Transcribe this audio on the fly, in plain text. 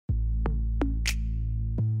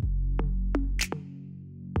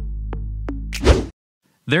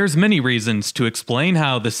There's many reasons to explain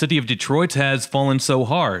how the city of Detroit has fallen so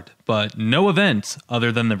hard, but no event other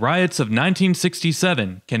than the riots of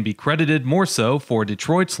 1967 can be credited more so for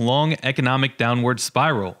Detroit's long economic downward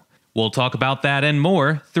spiral. We'll talk about that and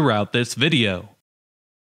more throughout this video.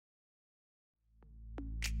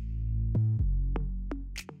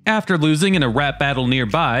 After losing in a rap battle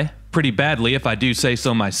nearby, pretty badly if I do say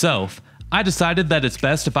so myself, I decided that it's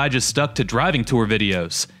best if I just stuck to driving tour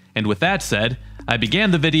videos. And with that said, I began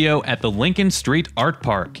the video at the Lincoln Street Art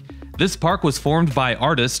Park. This park was formed by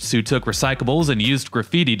artists who took recyclables and used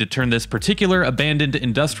graffiti to turn this particular abandoned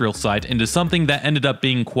industrial site into something that ended up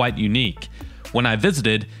being quite unique. When I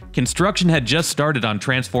visited, construction had just started on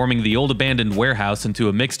transforming the old abandoned warehouse into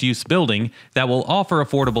a mixed-use building that will offer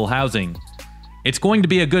affordable housing. It's going to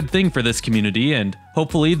be a good thing for this community, and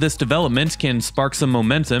hopefully this development can spark some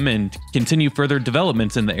momentum and continue further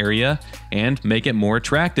developments in the area and make it more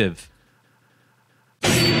attractive.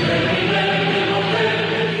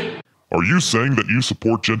 Are you saying that you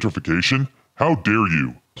support gentrification? How dare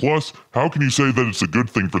you? Plus, how can you say that it's a good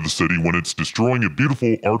thing for the city when it's destroying a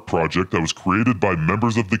beautiful art project that was created by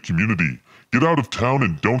members of the community? Get out of town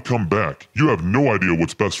and don't come back. You have no idea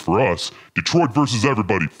what's best for us. Detroit versus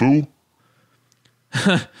everybody, fool.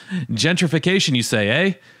 Gentrification, you say,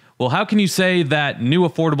 eh? Well, how can you say that new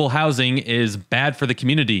affordable housing is bad for the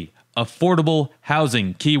community? Affordable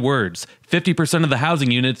housing, key words. 50% of the housing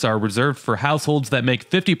units are reserved for households that make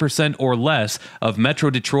 50% or less of Metro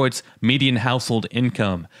Detroit's median household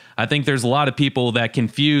income. I think there's a lot of people that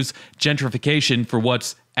confuse gentrification for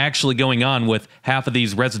what's actually going on with half of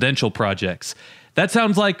these residential projects. That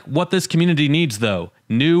sounds like what this community needs, though.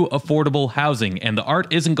 New affordable housing, and the art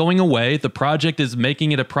isn't going away. The project is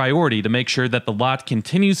making it a priority to make sure that the lot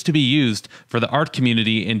continues to be used for the art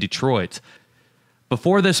community in Detroit.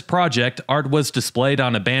 Before this project, art was displayed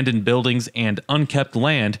on abandoned buildings and unkept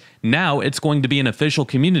land. Now it's going to be an official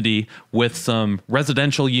community with some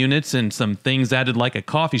residential units and some things added like a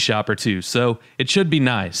coffee shop or two, so it should be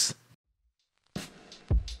nice.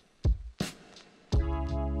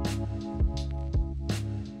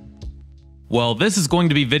 Well, this is going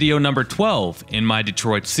to be video number 12 in my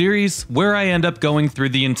Detroit series, where I end up going through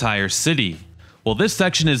the entire city. Well, this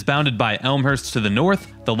section is bounded by Elmhurst to the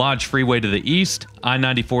north, the Lodge Freeway to the east,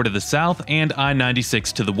 I-94 to the south, and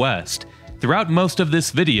I-96 to the west. Throughout most of this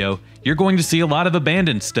video, you're going to see a lot of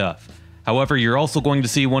abandoned stuff. However, you're also going to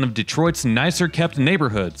see one of Detroit's nicer kept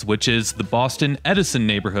neighborhoods, which is the Boston-Edison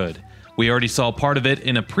Neighborhood. We already saw part of it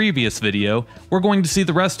in a previous video. We're going to see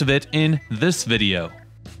the rest of it in this video.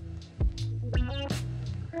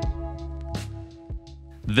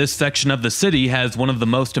 This section of the city has one of the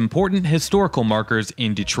most important historical markers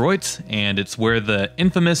in Detroit, and it's where the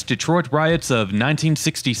infamous Detroit Riots of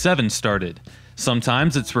 1967 started.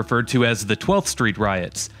 Sometimes it's referred to as the 12th Street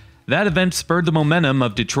Riots. That event spurred the momentum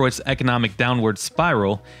of Detroit's economic downward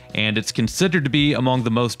spiral, and it's considered to be among the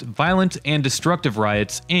most violent and destructive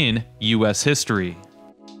riots in U.S. history.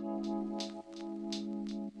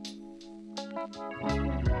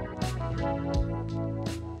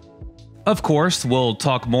 Of course, we'll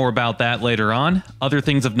talk more about that later on. Other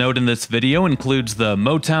things of note in this video includes the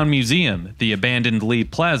Motown Museum, the abandoned Lee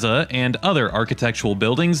Plaza, and other architectural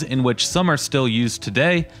buildings in which some are still used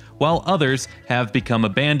today, while others have become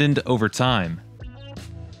abandoned over time.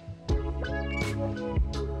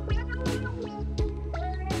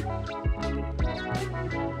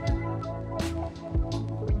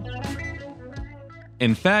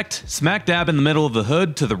 In fact, smack dab in the middle of the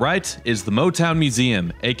hood to the right is the Motown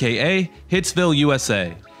Museum, aka Hitsville,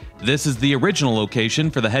 USA. This is the original location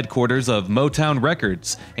for the headquarters of Motown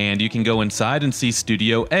Records, and you can go inside and see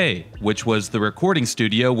Studio A, which was the recording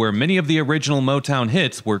studio where many of the original Motown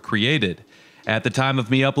hits were created. At the time of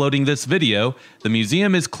me uploading this video, the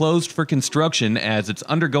museum is closed for construction as it's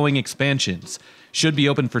undergoing expansions. Should be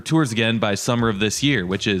open for tours again by summer of this year,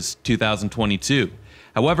 which is 2022.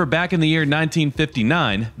 However, back in the year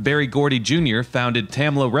 1959, Berry Gordy Jr. founded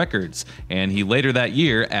Tamla Records, and he later that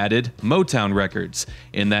year added Motown Records.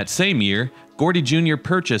 In that same year, Gordy Jr.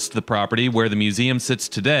 purchased the property where the museum sits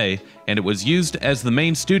today, and it was used as the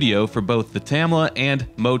main studio for both the Tamla and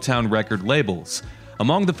Motown record labels.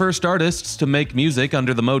 Among the first artists to make music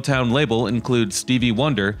under the Motown label include Stevie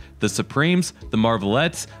Wonder, The Supremes, The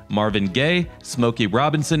Marvelettes, Marvin Gaye, Smokey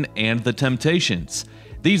Robinson, and The Temptations.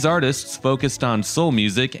 These artists focused on soul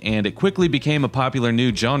music, and it quickly became a popular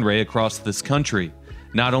new genre across this country.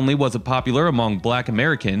 Not only was it popular among Black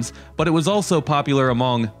Americans, but it was also popular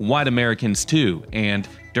among white Americans too, and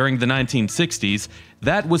during the 1960s,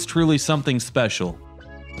 that was truly something special.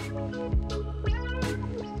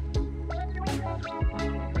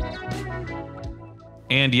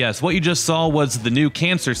 And yes, what you just saw was the new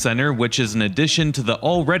cancer center, which is an addition to the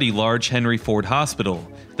already large Henry Ford Hospital.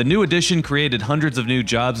 The new addition created hundreds of new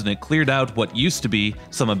jobs and it cleared out what used to be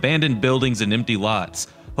some abandoned buildings and empty lots.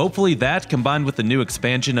 Hopefully that, combined with the new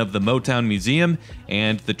expansion of the Motown Museum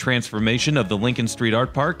and the transformation of the Lincoln Street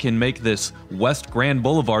Art Park, can make this West Grand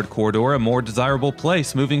Boulevard corridor a more desirable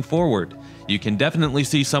place moving forward. You can definitely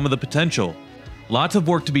see some of the potential. Lots of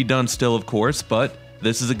work to be done still, of course, but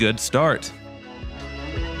this is a good start.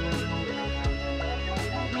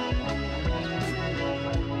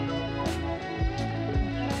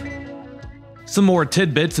 Some more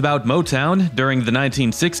tidbits about Motown. During the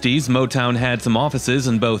 1960s, Motown had some offices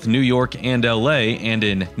in both New York and LA, and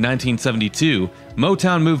in 1972,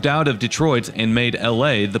 Motown moved out of Detroit and made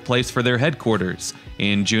LA the place for their headquarters.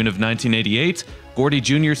 In June of 1988, Gordy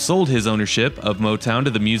Jr. sold his ownership of Motown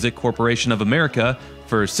to the Music Corporation of America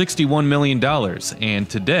for $61 million, and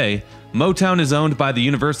today, Motown is owned by the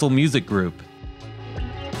Universal Music Group.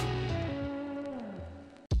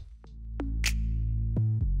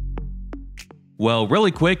 Well, really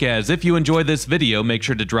quick, as if you enjoyed this video, make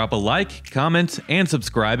sure to drop a like, comment, and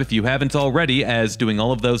subscribe if you haven't already, as doing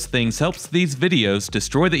all of those things helps these videos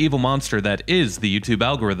destroy the evil monster that is the YouTube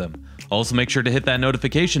algorithm. Also make sure to hit that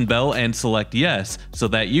notification bell and select yes, so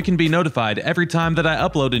that you can be notified every time that I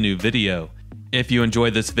upload a new video. If you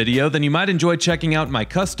enjoyed this video, then you might enjoy checking out my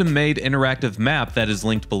custom-made interactive map that is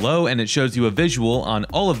linked below, and it shows you a visual on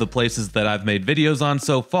all of the places that I've made videos on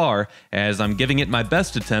so far, as I'm giving it my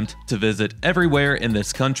best attempt to visit everywhere in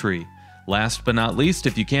this country. Last but not least,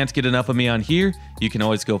 if you can't get enough of me on here, you can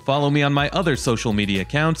always go follow me on my other social media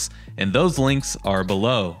accounts, and those links are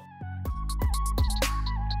below.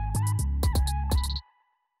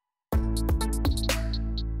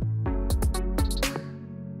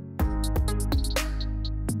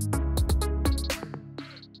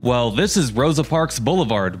 Well, this is Rosa Parks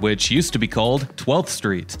Boulevard, which used to be called 12th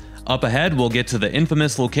Street. Up ahead, we'll get to the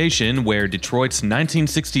infamous location where Detroit's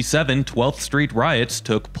 1967 12th Street riots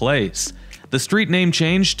took place. The street name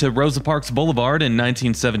changed to Rosa Parks Boulevard in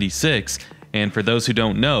 1976, and for those who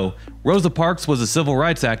don't know, Rosa Parks was a civil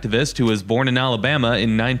rights activist who was born in Alabama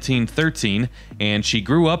in 1913, and she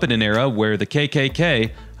grew up in an era where the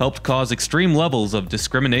KKK helped cause extreme levels of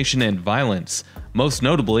discrimination and violence. Most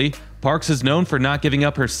notably, Parks is known for not giving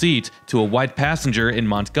up her seat to a white passenger in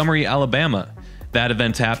Montgomery, Alabama. That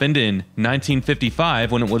event happened in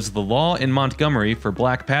 1955 when it was the law in Montgomery for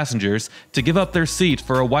black passengers to give up their seat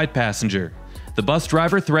for a white passenger. The bus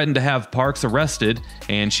driver threatened to have Parks arrested,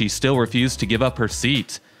 and she still refused to give up her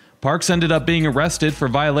seat. Parks ended up being arrested for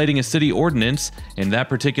violating a city ordinance, and that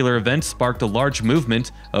particular event sparked a large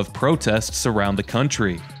movement of protests around the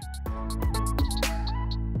country.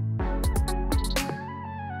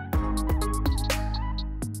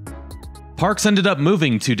 Parks ended up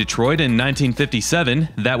moving to Detroit in 1957.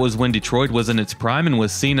 That was when Detroit was in its prime and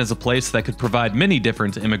was seen as a place that could provide many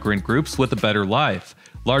different immigrant groups with a better life,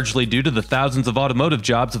 largely due to the thousands of automotive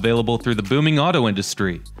jobs available through the booming auto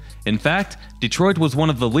industry. In fact, Detroit was one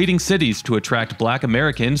of the leading cities to attract black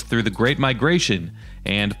Americans through the Great Migration,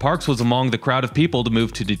 and Parks was among the crowd of people to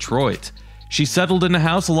move to Detroit. She settled in a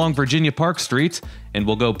house along Virginia Park Street, and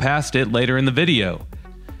we'll go past it later in the video.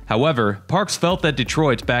 However, Parks felt that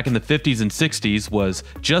Detroit back in the 50s and 60s was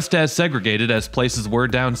just as segregated as places were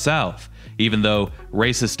down south, even though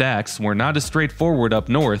racist acts were not as straightforward up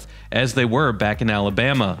north as they were back in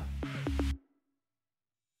Alabama.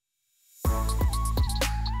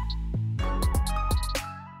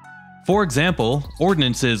 For example,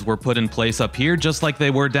 ordinances were put in place up here just like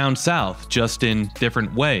they were down south, just in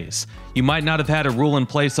different ways. You might not have had a rule in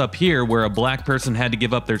place up here where a black person had to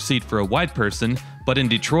give up their seat for a white person, but in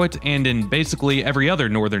Detroit and in basically every other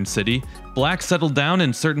northern city, blacks settled down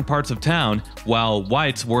in certain parts of town while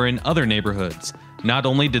whites were in other neighborhoods. Not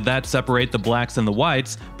only did that separate the blacks and the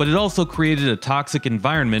whites, but it also created a toxic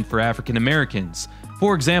environment for African Americans.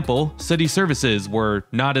 For example, city services were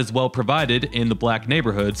not as well provided in the black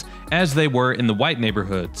neighborhoods as they were in the white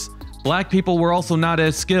neighborhoods. Black people were also not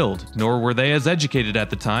as skilled, nor were they as educated at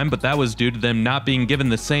the time, but that was due to them not being given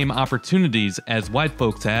the same opportunities as white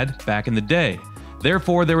folks had back in the day.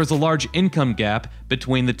 Therefore, there was a large income gap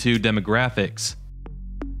between the two demographics.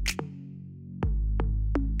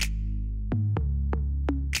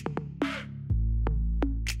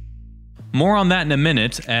 More on that in a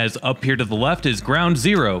minute, as up here to the left is ground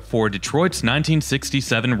zero for Detroit's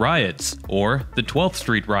 1967 riots, or the 12th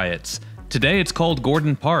Street riots. Today it's called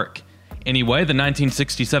Gordon Park. Anyway, the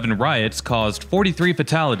 1967 riots caused 43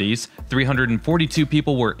 fatalities, 342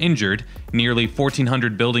 people were injured, nearly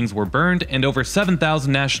 1,400 buildings were burned, and over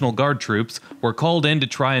 7,000 National Guard troops were called in to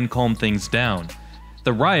try and calm things down.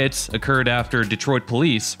 The riots occurred after Detroit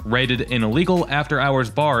police raided an illegal after-hours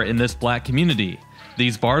bar in this black community.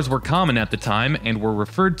 These bars were common at the time and were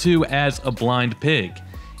referred to as a blind pig.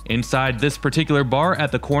 Inside this particular bar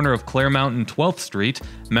at the corner of Claremont and 12th Street,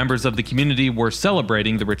 members of the community were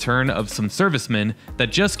celebrating the return of some servicemen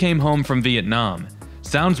that just came home from Vietnam.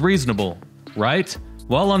 Sounds reasonable, right?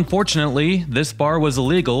 Well, unfortunately, this bar was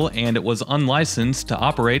illegal and it was unlicensed to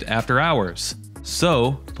operate after hours.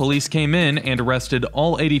 So, police came in and arrested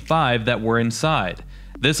all 85 that were inside.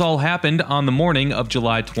 This all happened on the morning of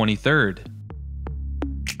July 23rd.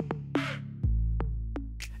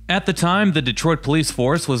 At the time, the Detroit police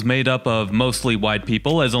force was made up of mostly white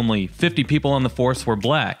people, as only 50 people on the force were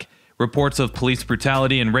black. Reports of police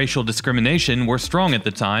brutality and racial discrimination were strong at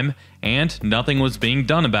the time, and nothing was being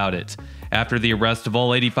done about it. After the arrest of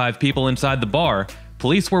all 85 people inside the bar,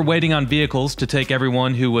 police were waiting on vehicles to take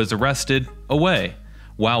everyone who was arrested away.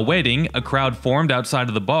 While waiting, a crowd formed outside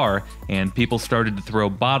of the bar, and people started to throw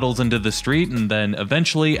bottles into the street and then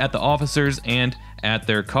eventually at the officers and at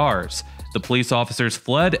their cars. The police officers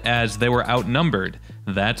fled as they were outnumbered.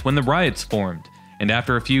 That's when the riots formed. And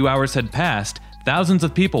after a few hours had passed, thousands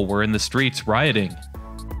of people were in the streets rioting.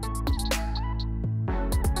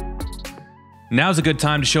 Now's a good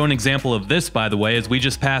time to show an example of this, by the way, as we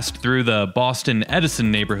just passed through the Boston-Edison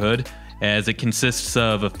Neighborhood, as it consists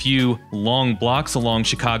of a few long blocks along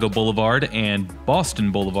Chicago Boulevard and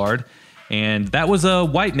Boston Boulevard. And that was a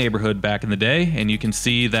white neighborhood back in the day, and you can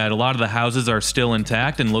see that a lot of the houses are still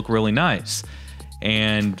intact and look really nice.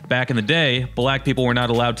 And back in the day, black people were not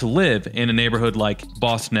allowed to live in a neighborhood like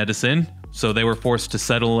Boston-Edison, so they were forced to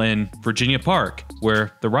settle in Virginia Park,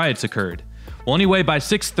 where the riots occurred. Well, anyway, by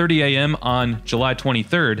 6:30 a.m. on July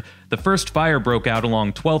 23rd, the first fire broke out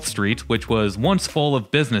along 12th Street, which was once full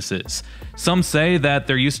of businesses. Some say that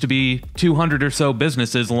there used to be 200 or so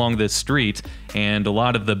businesses along this street, and a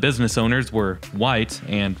lot of the business owners were white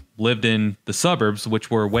and lived in the suburbs,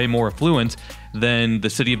 which were way more affluent than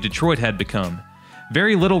the city of Detroit had become.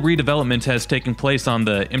 Very little redevelopment has taken place on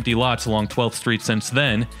the empty lots along 12th Street since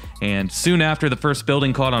then, and soon after the first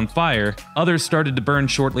building caught on fire, others started to burn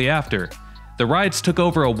shortly after. The riots took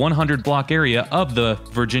over a 100-block area of the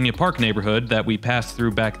Virginia Park neighborhood that we passed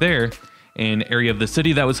through back there, an area of the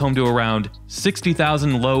city that was home to around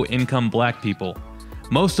 60,000 low-income black people.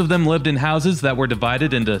 Most of them lived in houses that were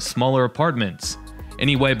divided into smaller apartments.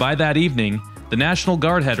 Anyway, by that evening, the National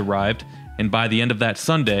Guard had arrived, and by the end of that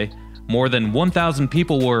Sunday, more than 1,000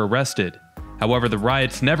 people were arrested. However, the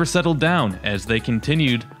riots never settled down as they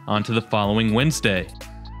continued onto the following Wednesday.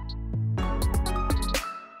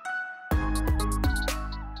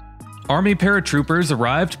 Army paratroopers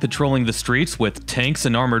arrived patrolling the streets with tanks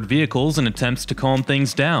and armored vehicles in attempts to calm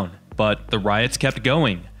things down, but the riots kept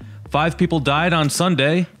going. 5 people died on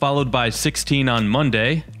Sunday, followed by 16 on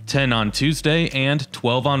Monday, 10 on Tuesday, and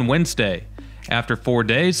 12 on Wednesday. After 4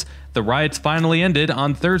 days, the riots finally ended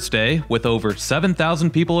on Thursday with over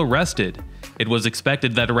 7,000 people arrested. It was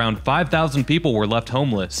expected that around 5,000 people were left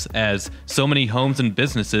homeless, as so many homes and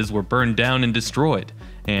businesses were burned down and destroyed,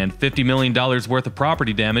 and $50 million worth of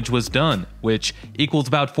property damage was done, which equals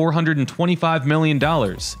about $425 million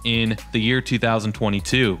in the year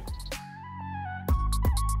 2022.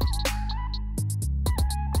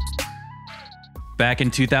 Back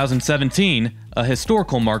in 2017, a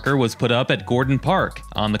historical marker was put up at Gordon Park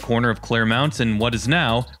on the corner of Claremont and what is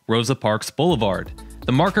now Rosa Parks Boulevard.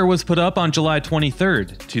 The marker was put up on July 23,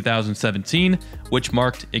 2017, which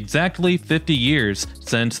marked exactly 50 years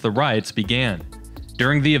since the riots began.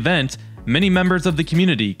 During the event, many members of the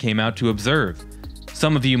community came out to observe.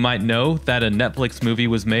 Some of you might know that a Netflix movie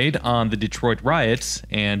was made on the Detroit riots,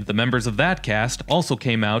 and the members of that cast also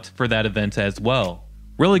came out for that event as well.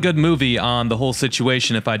 Really good movie on the whole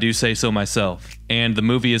situation, if I do say so myself. And the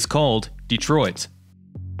movie is called Detroit.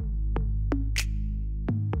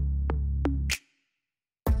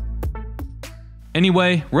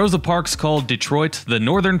 Anyway, Rosa Parks called Detroit the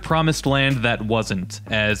northern promised land that wasn't,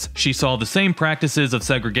 as she saw the same practices of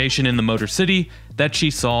segregation in the Motor City that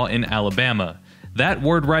she saw in Alabama. That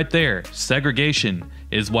word right there, segregation,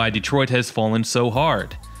 is why Detroit has fallen so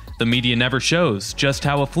hard. The media never shows just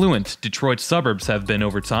how affluent Detroit's suburbs have been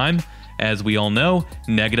over time. As we all know,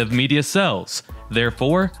 negative media sells.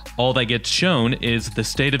 Therefore, all that gets shown is the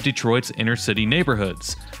state of Detroit's inner city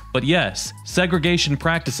neighborhoods. But yes, segregation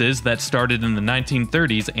practices that started in the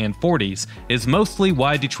 1930s and 40s is mostly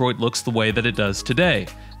why Detroit looks the way that it does today.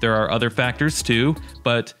 There are other factors too,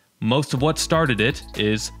 but most of what started it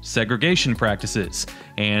is segregation practices,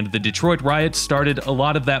 and the Detroit riots started a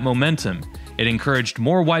lot of that momentum. It encouraged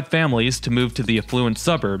more white families to move to the affluent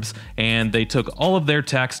suburbs, and they took all of their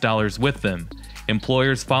tax dollars with them.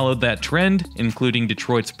 Employers followed that trend, including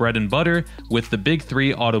Detroit's bread and butter, with the big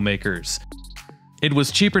three automakers. It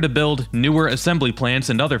was cheaper to build newer assembly plants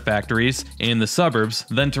and other factories in the suburbs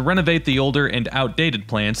than to renovate the older and outdated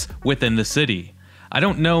plants within the city. I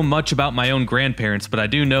don't know much about my own grandparents, but I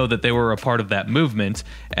do know that they were a part of that movement,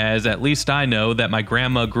 as at least I know that my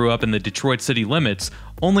grandma grew up in the Detroit city limits,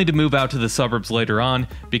 only to move out to the suburbs later on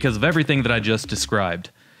because of everything that I just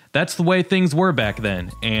described. That's the way things were back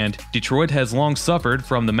then, and Detroit has long suffered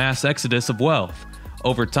from the mass exodus of wealth.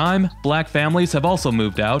 Over time, black families have also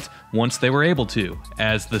moved out once they were able to,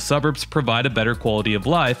 as the suburbs provide a better quality of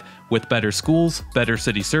life with better schools, better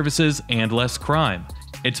city services, and less crime.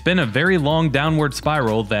 It's been a very long downward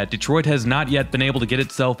spiral that Detroit has not yet been able to get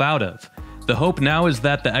itself out of. The hope now is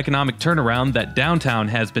that the economic turnaround that downtown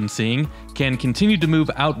has been seeing can continue to move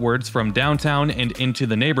outwards from downtown and into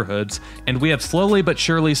the neighborhoods, and we have slowly but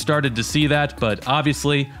surely started to see that, but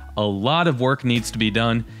obviously, a lot of work needs to be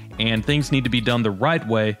done, and things need to be done the right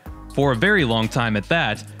way, for a very long time at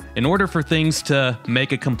that, in order for things to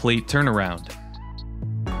make a complete turnaround.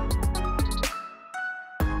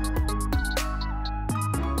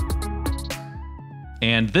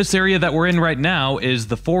 And this area that we're in right now is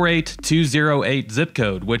the 48208 zip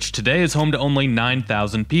code, which today is home to only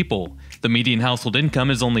 9,000 people. The median household income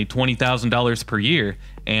is only $20,000 per year,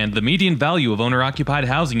 and the median value of owner-occupied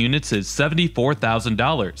housing units is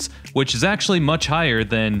 $74,000, which is actually much higher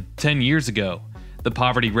than 10 years ago. The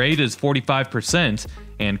poverty rate is 45%,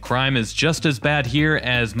 and crime is just as bad here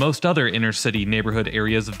as most other inner-city neighborhood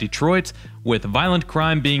areas of Detroit, with violent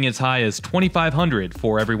crime being as high as 2,500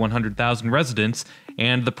 for every 100,000 residents,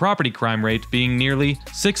 and the property crime rate being nearly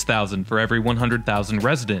 6,000 for every 100,000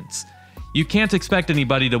 residents. You can't expect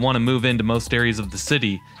anybody to want to move into most areas of the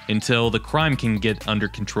city until the crime can get under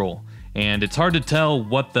control, and it's hard to tell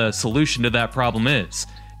what the solution to that problem is.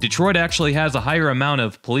 Detroit actually has a higher amount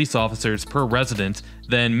of police officers per resident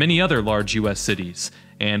than many other large US cities,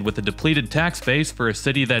 and with a depleted tax base for a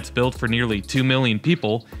city that's built for nearly 2 million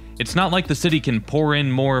people, it's not like the city can pour in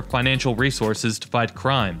more financial resources to fight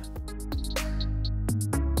crime.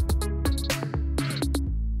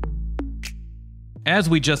 As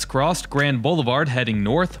we just crossed Grand Boulevard heading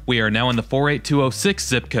north, we are now in the 48206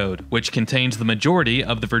 zip code, which contains the majority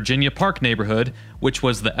of the Virginia Park neighborhood, which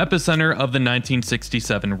was the epicenter of the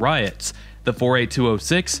 1967 riots. The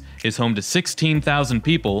 48206 is home to 16,000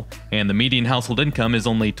 people, and the median household income is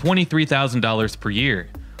only $23,000 per year.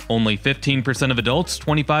 Only 15% of adults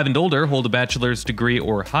 25 and older hold a bachelor's degree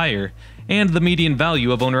or higher, and the median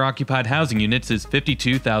value of owner-occupied housing units is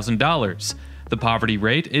 $52,000. The poverty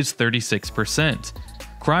rate is 36%.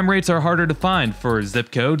 Crime rates are harder to find for zip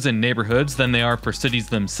codes and neighborhoods than they are for cities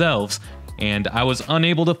themselves, and I was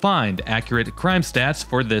unable to find accurate crime stats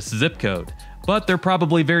for this zip code, but they're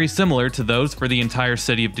probably very similar to those for the entire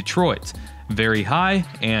city of Detroit. Very high,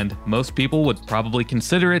 and most people would probably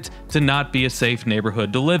consider it to not be a safe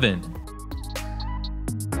neighborhood to live in.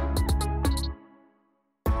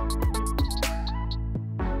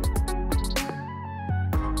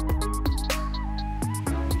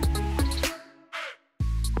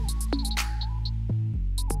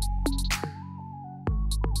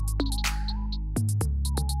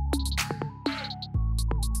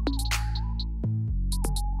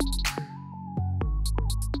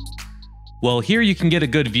 Well, here you can get a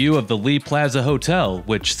good view of the Lee Plaza Hotel,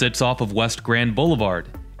 which sits off of West Grand Boulevard.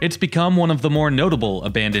 It's become one of the more notable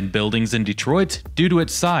abandoned buildings in Detroit due to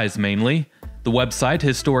its size mainly. The website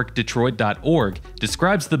historicdetroit.org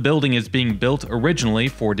describes the building as being built originally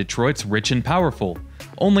for Detroit's rich and powerful,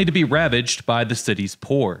 only to be ravaged by the city's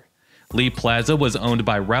poor. Lee Plaza was owned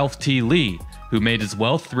by Ralph T. Lee, who made his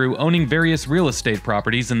wealth through owning various real estate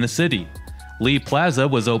properties in the city. Lee Plaza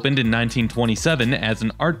was opened in 1927 as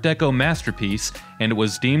an Art Deco masterpiece, and it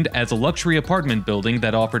was deemed as a luxury apartment building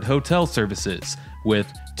that offered hotel services, with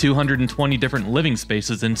 220 different living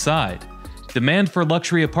spaces inside. Demand for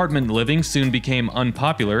luxury apartment living soon became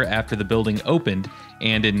unpopular after the building opened,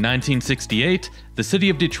 and in 1968, the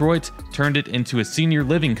city of Detroit turned it into a senior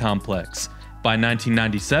living complex. By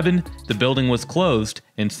 1997, the building was closed,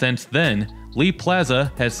 and since then, Lee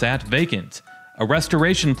Plaza has sat vacant. A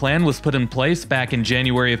restoration plan was put in place back in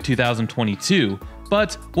January of 2022,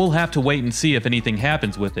 but we'll have to wait and see if anything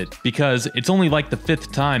happens with it, because it's only like the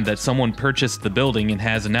 5th time that someone purchased the building and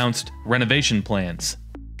has announced renovation plans.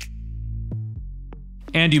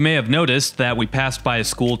 And you may have noticed that we passed by a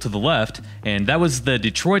school to the left, and that was the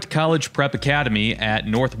Detroit College Prep Academy at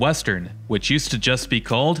Northwestern, which used to just be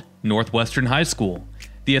called Northwestern High School.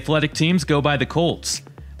 The athletic teams go by the Colts.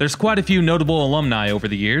 There's quite a few notable alumni over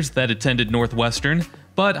the years that attended Northwestern,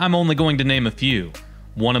 but I'm only going to name a few.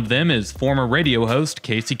 One of them is former radio host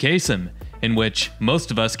Casey Kasem, in which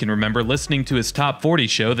most of us can remember listening to his Top 40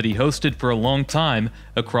 show that he hosted for a long time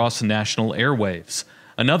across national airwaves.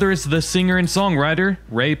 Another is the singer and songwriter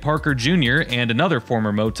Ray Parker Jr. and another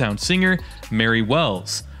former Motown singer, Mary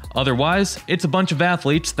Wells. Otherwise, it's a bunch of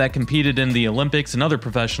athletes that competed in the Olympics and other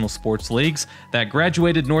professional sports leagues that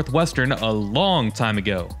graduated Northwestern a long time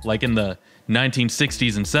ago, like in the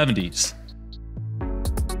 1960s and 70s.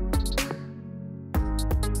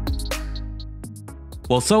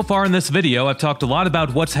 Well, so far in this video, I've talked a lot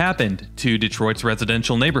about what's happened to Detroit's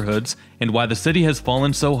residential neighborhoods and why the city has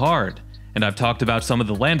fallen so hard. And I've talked about some of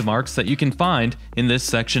the landmarks that you can find in this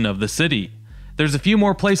section of the city. There's a few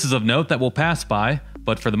more places of note that we'll pass by,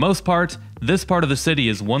 but for the most part, this part of the city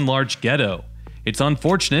is one large ghetto. It's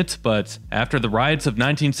unfortunate, but after the riots of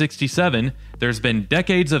 1967, there's been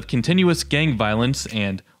decades of continuous gang violence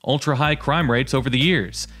and ultra-high crime rates over the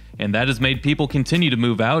years, and that has made people continue to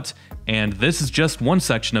move out, and this is just one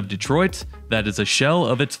section of Detroit that is a shell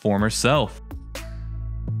of its former self.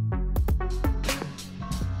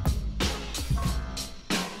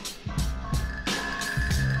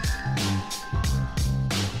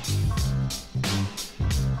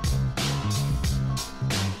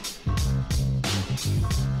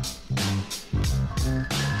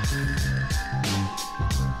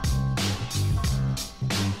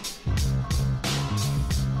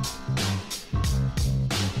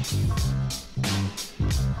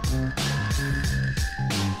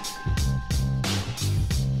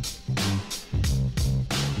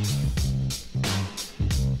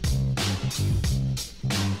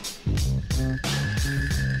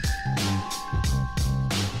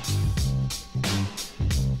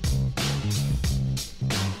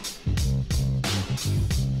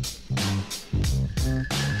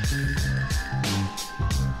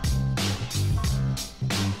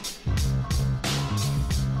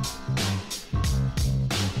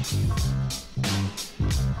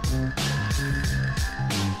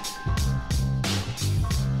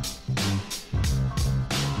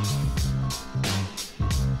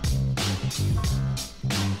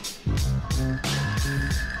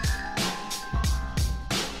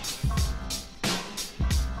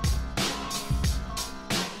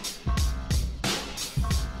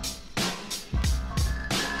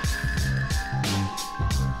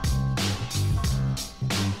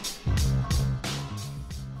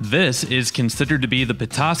 This is considered to be the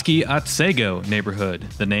Petoskey-Otsego neighborhood.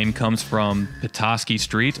 The name comes from Petoskey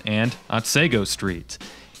Street and Otsego Street.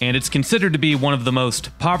 And it's considered to be one of the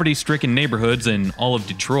most poverty-stricken neighborhoods in all of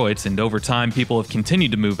Detroit, and over time people have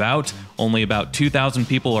continued to move out. Only about 2,000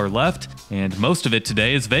 people are left, and most of it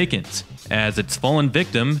today is vacant, as it's fallen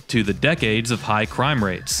victim to the decades of high crime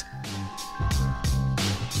rates.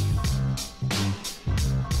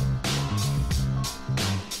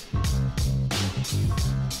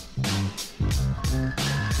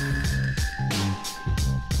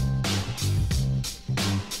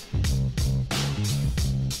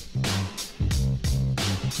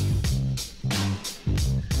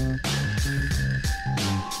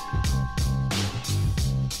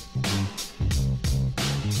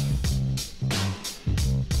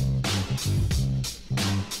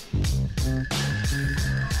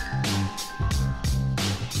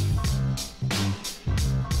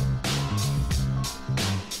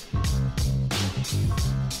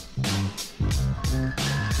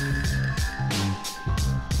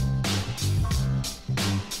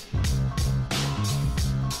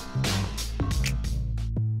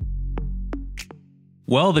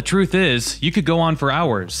 Well, the truth is, you could go on for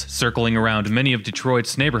hours, circling around many of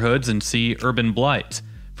Detroit's neighborhoods and see urban blight.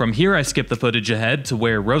 From here, I skip the footage ahead to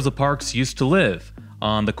where Rosa Parks used to live,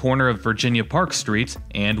 on the corner of Virginia Park Street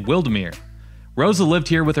and Wildermere. Rosa lived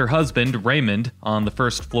here with her husband, Raymond, on the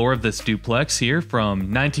first floor of this duplex here from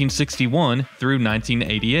 1961 through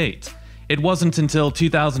 1988. It wasn't until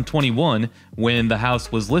 2021 when the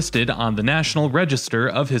house was listed on the National Register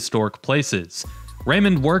of Historic Places.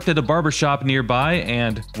 Raymond worked at a barbershop nearby,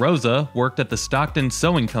 and Rosa worked at the Stockton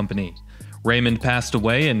Sewing Company. Raymond passed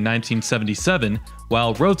away in 1977,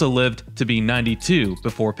 while Rosa lived to be 92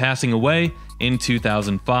 before passing away in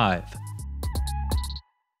 2005.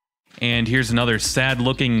 And here's another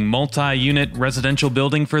sad-looking multi-unit residential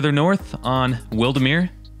building further north on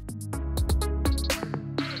Wildermere.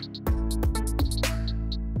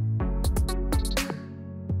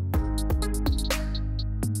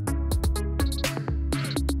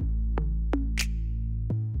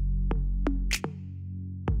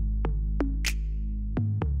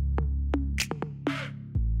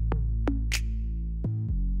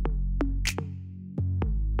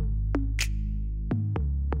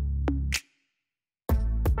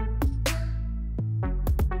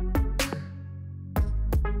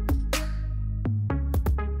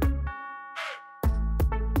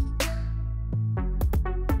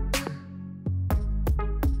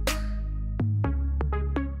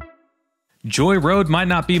 Joy Road might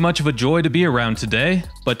not be much of a joy to be around today,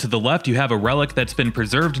 but to the left you have a relic that's been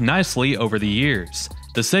preserved nicely over the years.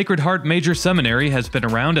 The Sacred Heart Major Seminary has been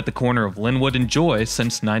around at the corner of Linwood and Joy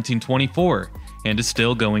since 1924, and is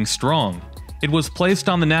still going strong. It was placed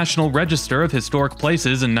on the National Register of Historic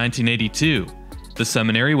Places in 1982. The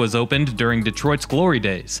seminary was opened during Detroit's glory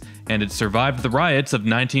days, and it survived the riots of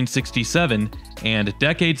 1967 and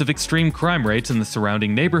decades of extreme crime rates in the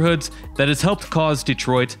surrounding neighborhoods that has helped cause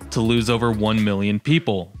Detroit to lose over 1 million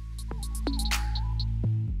people.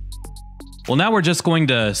 Well, now we're just going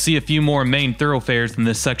to see a few more main thoroughfares in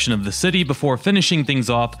this section of the city before finishing things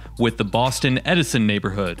off with the Boston-Edison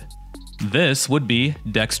Neighborhood. This would be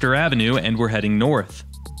Dexter Avenue, and we're heading north.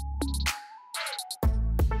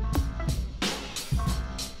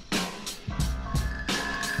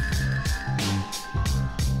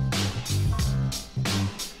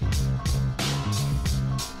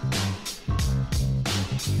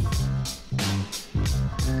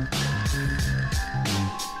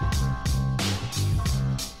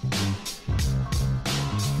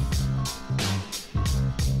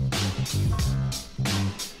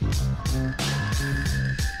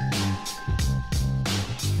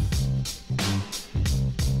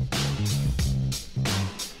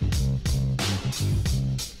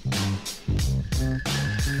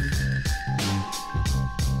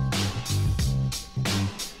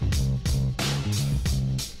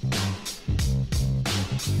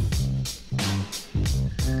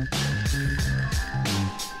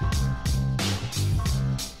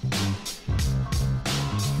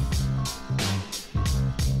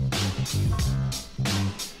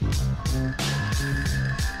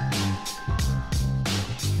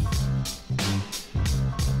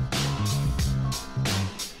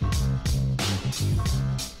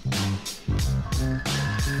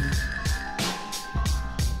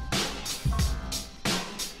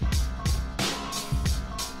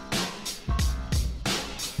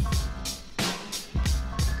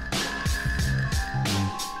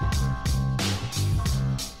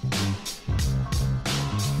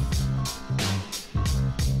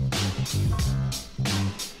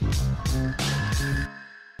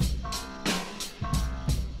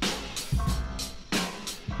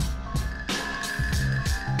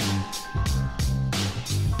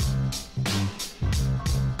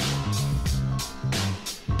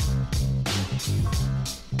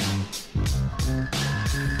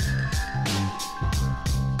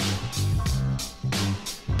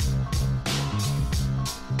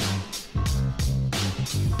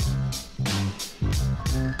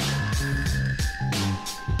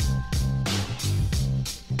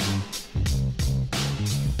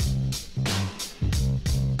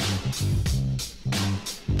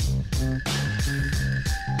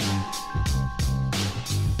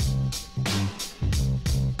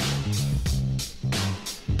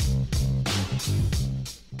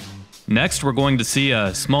 Next, we're going to see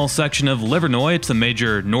a small section of Livernois. It's a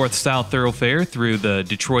major north-south thoroughfare through the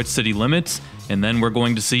Detroit city limits, and then we're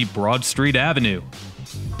going to see Broad Street Avenue.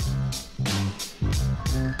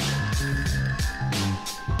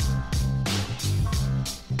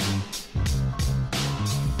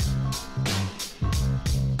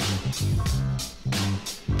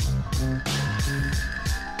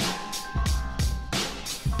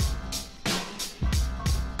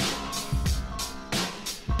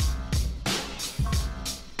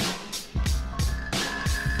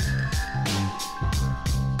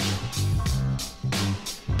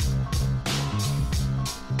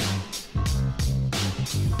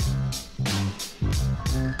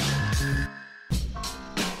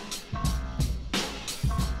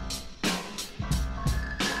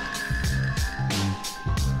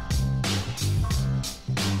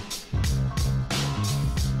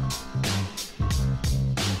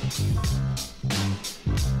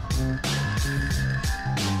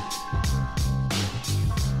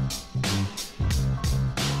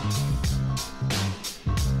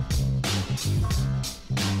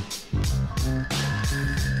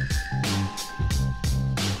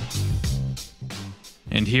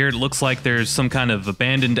 And here it looks like there's some kind of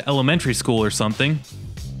abandoned elementary school or something.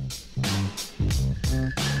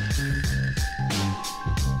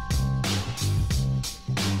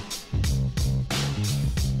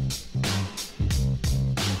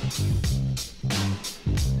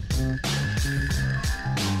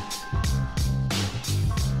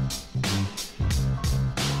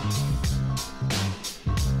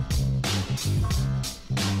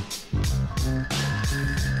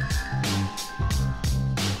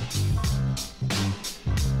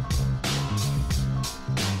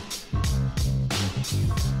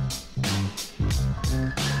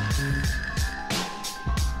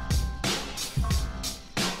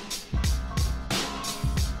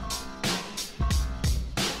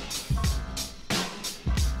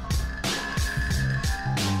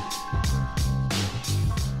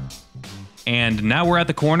 And now we're at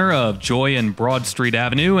the corner of Joy and Broad Street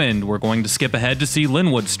Avenue, and we're going to skip ahead to see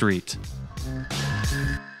Linwood Street.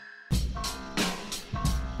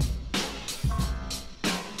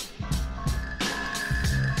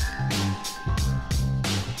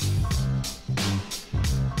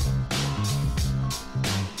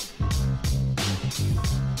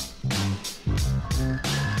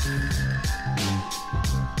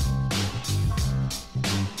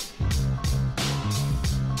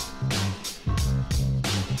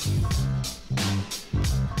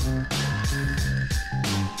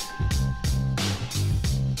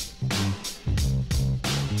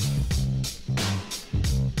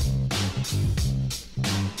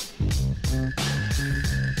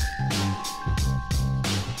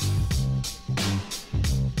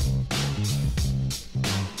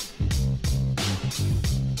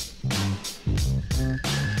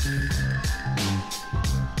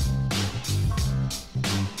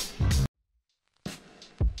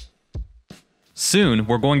 Soon,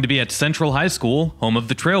 we're going to be at Central High School, home of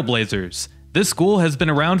the Trailblazers. This school has been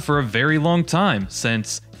around for a very long time,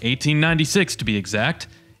 since 1896 to be exact.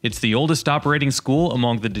 It's the oldest operating school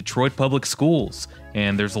among the Detroit public schools,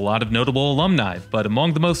 and there's a lot of notable alumni, but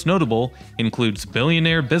among the most notable includes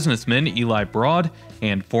billionaire businessman Eli Broad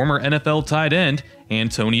and former NFL tight end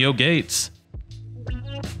Antonio Gates.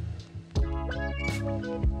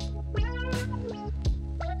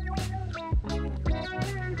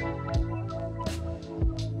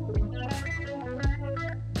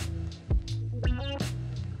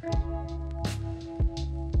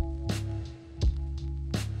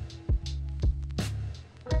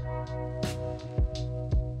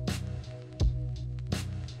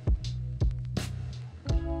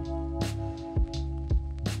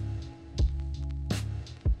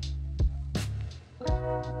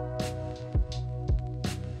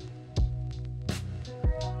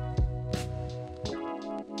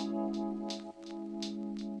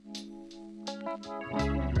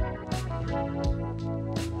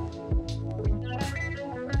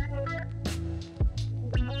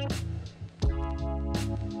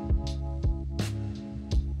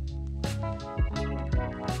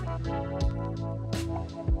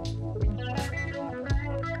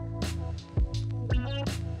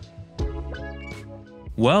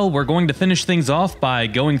 Well, we're going to finish things off by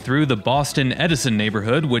going through the Boston-Edison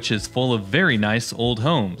neighborhood, which is full of very nice old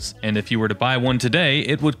homes, and if you were to buy one today,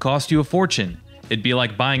 it would cost you a fortune. It'd be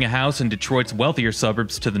like buying a house in Detroit's wealthier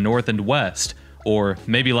suburbs to the north and west, or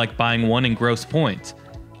maybe like buying one in Grosse Pointe.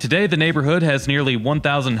 Today, the neighborhood has nearly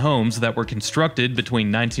 1,000 homes that were constructed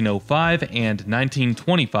between 1905 and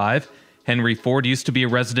 1925. Henry Ford used to be a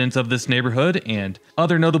resident of this neighborhood, and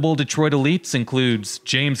other notable Detroit elites includes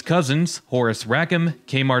James Couzens, Horace Rackham,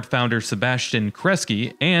 Kmart founder Sebastian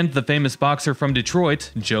Kresge, and the famous boxer from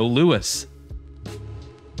Detroit, Joe Louis.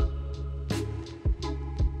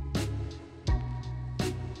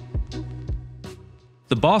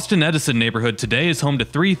 The Boston-Edison neighborhood today is home to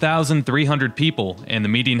 3,300 people, and the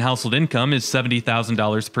median household income is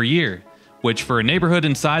 $70,000 per year, which for a neighborhood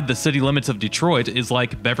inside the city limits of Detroit is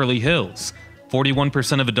like Beverly Hills.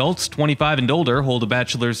 41% of adults 25 and older hold a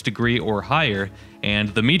bachelor's degree or higher, and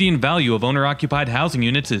the median value of owner-occupied housing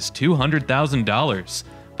units is $200,000.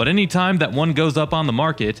 But any time that one goes up on the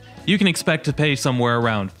market, you can expect to pay somewhere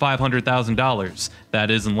around $500,000. That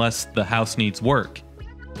is, unless the house needs work.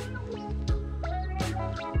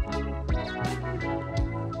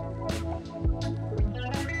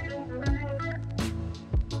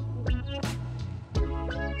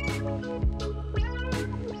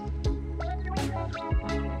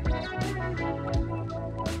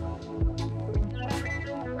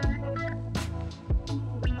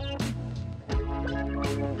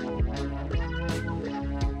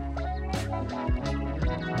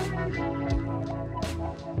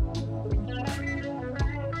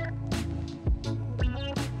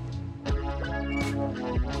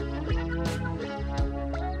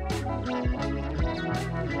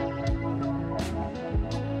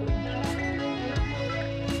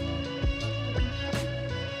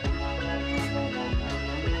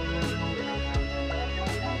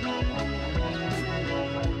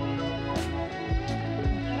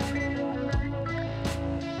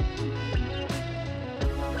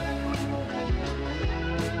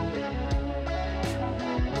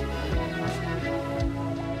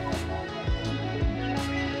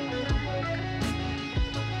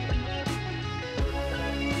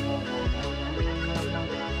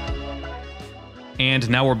 And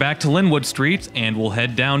now we're back to Linwood Street, and we'll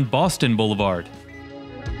head down Boston Boulevard.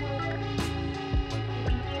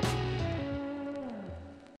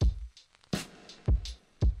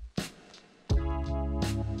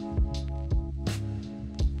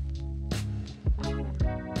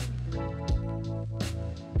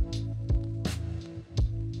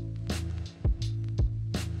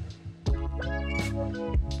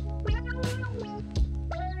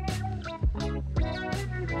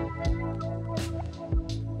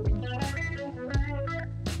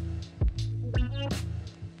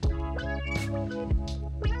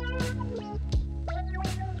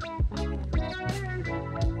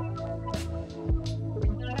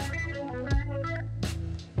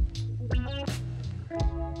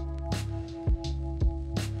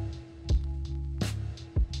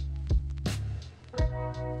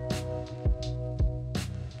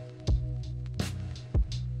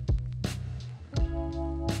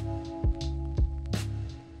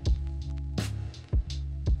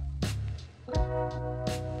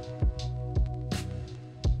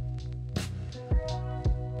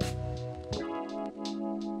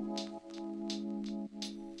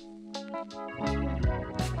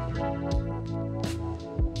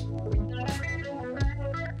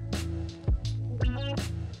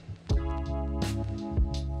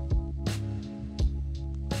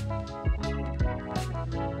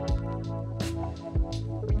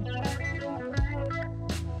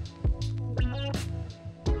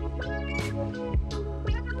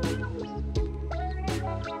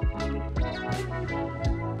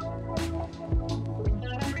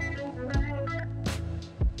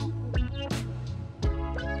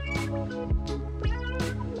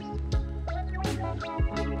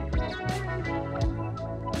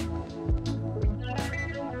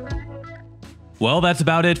 Well, that's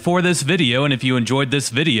about it for this video, and if you enjoyed this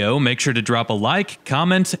video, make sure to drop a like,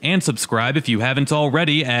 comment, and subscribe if you haven't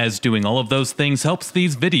already, as doing all of those things helps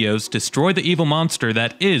these videos destroy the evil monster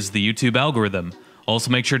that is the YouTube algorithm. Also,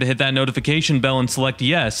 make sure to hit that notification bell and select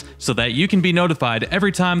yes, so that you can be notified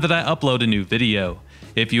every time that I upload a new video.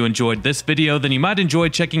 If you enjoyed this video, then you might enjoy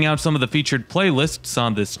checking out some of the featured playlists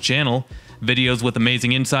on this channel. Videos with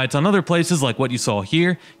amazing insights on other places like what you saw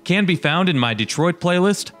here can be found in my Detroit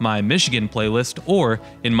playlist, my Michigan playlist, or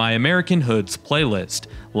in my American Hoods playlist.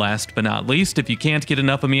 Last but not least, if you can't get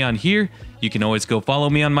enough of me on here, you can always go follow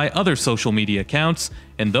me on my other social media accounts,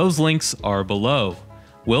 and those links are below.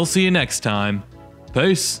 We'll see you next time.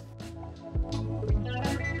 Peace!